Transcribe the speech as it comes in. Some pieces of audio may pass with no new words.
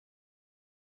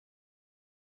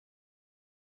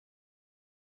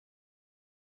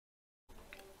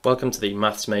Welcome to the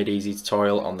Maths Made Easy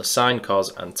tutorial on the sine,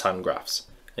 cos and tan graphs.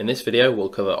 In this video we'll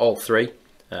cover all three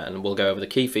and we'll go over the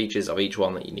key features of each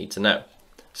one that you need to know.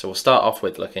 So we'll start off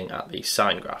with looking at the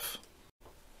sine graph.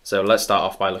 So let's start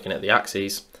off by looking at the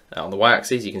axes. On the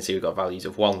y-axis you can see we've got values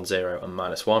of 1, 0 and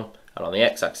 -1, and on the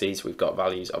x-axis we've got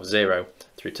values of 0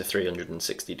 through to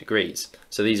 360 degrees.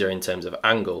 So these are in terms of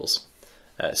angles.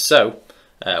 What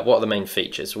are the main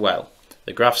features? Well,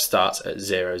 the graph starts at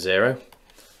 0, 0.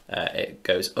 It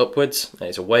goes upwards, and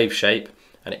it's a wave shape,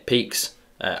 and it peaks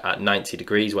at 90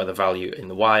 degrees where the value in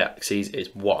the y-axis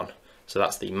is 1. So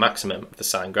that's the maximum of the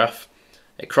sine graph.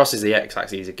 It crosses the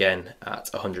x-axis again at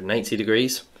 180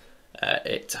 degrees.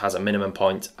 It has a minimum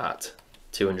point at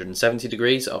 270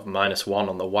 degrees of -1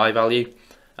 on the y value,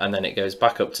 and then it goes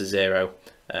back up to 0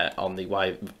 on the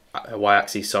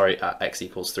y-axis at x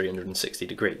equals 360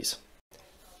 degrees.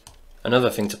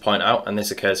 Another thing to point out, and this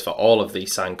occurs for all of the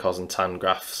sine, cos and tan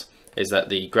graphs, is that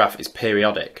the graph is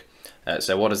periodic.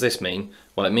 So what does this mean?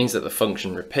 Well, it means that the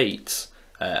function repeats,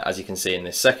 as you can see in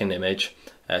this second image.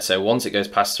 So once it goes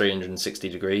past 360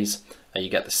 degrees, you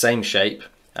get the same shape,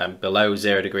 and below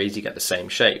 0 degrees you get the same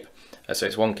shape. So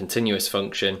it's one continuous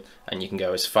function, and you can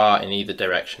go as far in either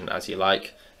direction as you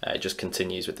like. It just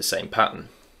continues with the same pattern.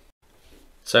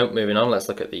 So moving on, let's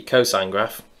look at the cosine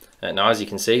graph. Now, as you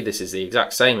can see, this is the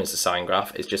exact same as the sine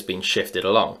graph. It's just been shifted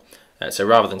along. So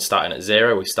rather than starting at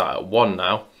 0, we start at 1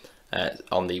 now,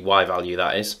 on the y value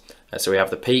that is. So we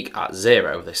have the peak at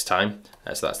 0 this time,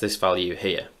 so that's this value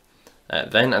here.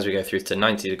 Then as we go through to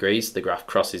 90 degrees, the graph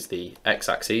crosses the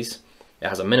x-axis. It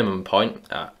has a minimum point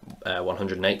at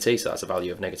 180, so that's a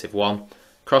value of -1.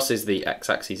 Crosses the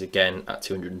x-axis again at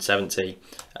 270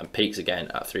 and peaks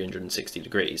again at 360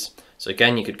 degrees. So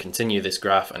again, you could continue this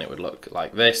graph and it would look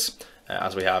like this,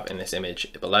 as we have in this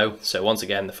image below. So once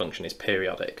again, the function is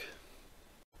periodic.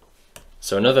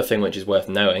 So another thing which is worth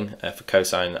knowing for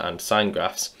cosine and sine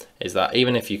graphs is that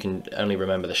even if you can only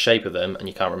remember the shape of them and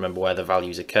you can't remember where the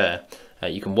values occur,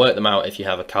 you can work them out if you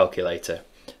have a calculator.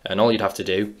 And all you'd have to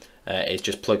do is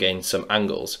just plug in some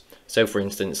angles. So for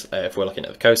instance, if we're looking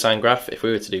at the cosine graph, if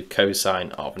we were to do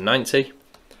cosine of 90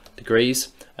 degrees,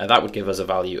 that would give us a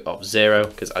value of 0,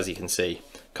 because as you can see,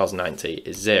 cos 90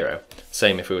 is 0.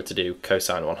 Same if we were to do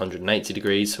cosine 180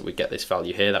 degrees, we'd get this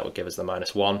value here, that would give us the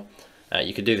 -1.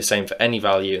 You could do the same for any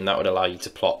value, and that would allow you to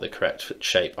plot the correct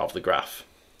shape of the graph.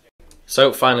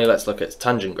 So finally, let's look at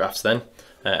tangent graphs then,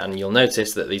 and you'll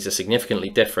notice that these are significantly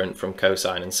different from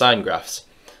cosine and sine graphs.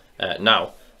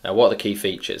 Now, what are the key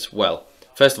features? Well,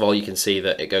 first of all, you can see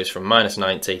that it goes from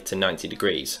 -90 to 90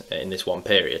 degrees in this one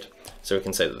period. So we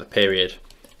can say that the period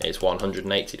is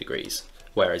 180 degrees,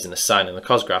 whereas in the sine and the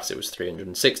cos graphs it was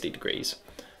 360 degrees.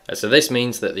 So this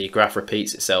means that the graph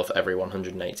repeats itself every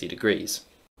 180 degrees.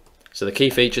 So the key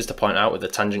features to point out with the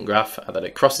tangent graph are that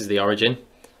it crosses the origin,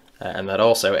 and that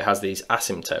also it has these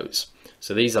asymptotes.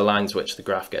 So these are lines which the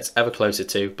graph gets ever closer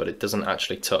to, but it doesn't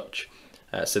actually touch.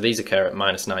 So these occur at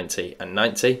 -90 and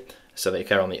 90, so they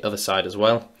occur on the other side as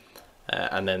well,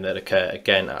 and then they occur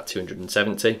again at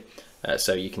 270.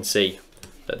 So you can see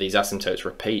that these asymptotes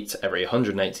repeat every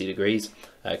 180 degrees,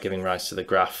 giving rise to the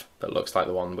graph that looks like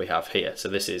the one we have here. So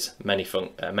this is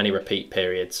many repeat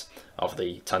periods of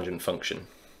the tangent function.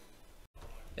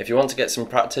 If you want to get some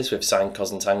practice with sine,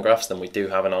 cos and tan graphs, then we do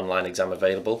have an online exam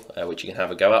available, which you can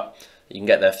have a go at. You can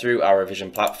get there through our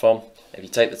revision platform. If you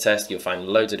take the test, you'll find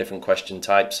loads of different question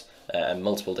types and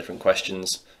multiple different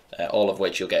questions, all of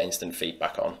which you'll get instant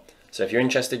feedback on. So if you're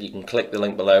interested, you can click the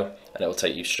link below and it will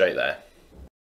take you straight there.